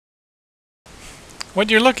What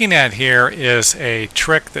you're looking at here is a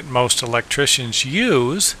trick that most electricians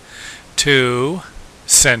use to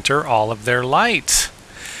center all of their lights.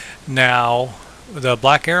 Now, the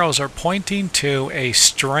black arrows are pointing to a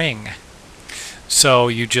string. So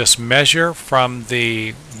you just measure from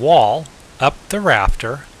the wall up the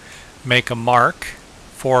rafter, make a mark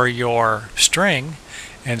for your string,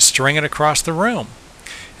 and string it across the room.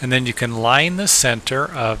 And then you can line the center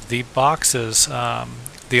of the boxes,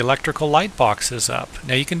 the electrical light boxes up.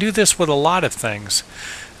 Now you can do this with a lot of things.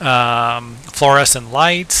 Fluorescent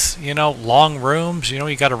lights, long rooms.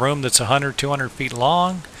 You got a room that's 100, 200 feet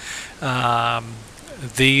long.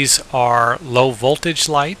 These are low voltage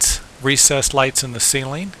lights, recessed lights in the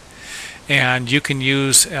ceiling. And you can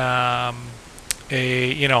use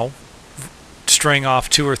string off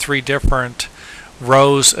 2 or 3 different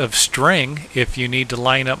rows of string if you need to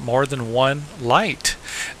line up more than one light.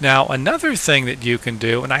 Now, another thing that you can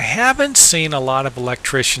do, and I haven't seen a lot of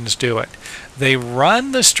electricians do it, they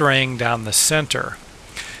run the string down the center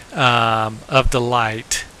of the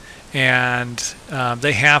light, and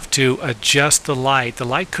they have to adjust the light. The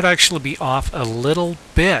light could actually be off a little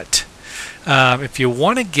bit. If you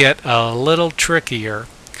want to get a little trickier,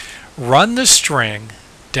 run the string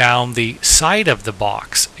down the side of the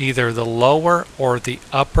box, either the lower or the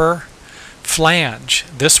upper flange.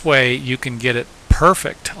 This way you can get it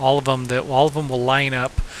perfect. All of them will line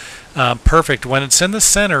up perfect. When it's in the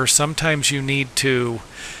center, sometimes you need to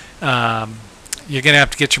you're going to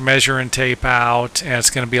have to get your measuring tape out, and it's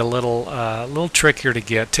going to be a little trickier to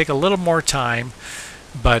get. Take a little more time,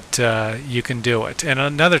 but you can do it. And a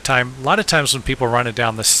lot of times when people run it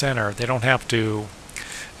down the center, they don't have to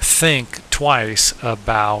think twice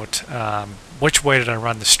about which way did I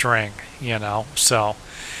run the string, So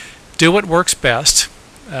do what works best.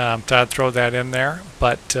 Thought I'd throw that in there.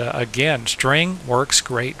 But again, string works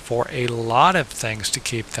great for a lot of things to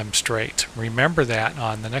keep them straight. Remember that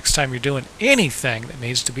on the next time you're doing anything that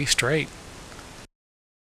needs to be straight.